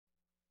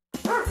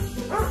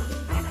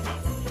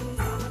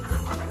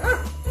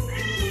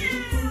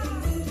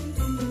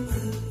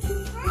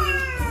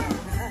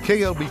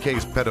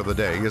KLBK's Pet of the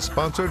Day is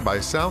sponsored by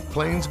South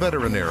Plains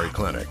Veterinary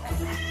Clinic.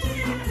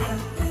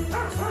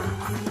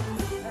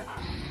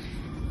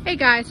 Hey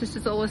guys, this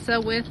is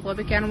Alyssa with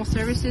KLBK Animal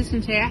Services,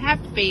 and today I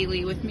have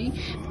Bailey with me.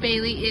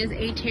 Bailey is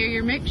a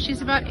terrier mix.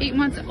 She's about 8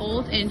 months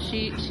old and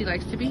she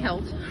likes to be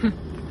held.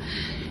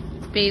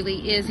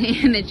 Bailey is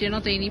in the gentle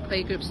dainty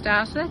playgroup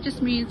style, so that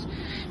just means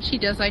she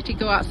does like to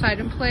go outside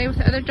and play with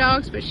other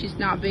dogs, but she's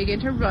not big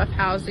into rough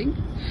housing.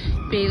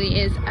 Bailey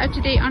is up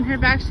to date on her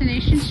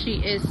vaccination. She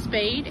is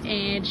spayed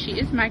and she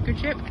is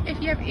microchipped. If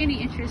you have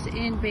any interest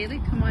in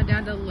Bailey, come on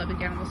down to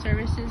KLBK Animal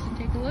Services and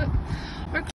take a look. Or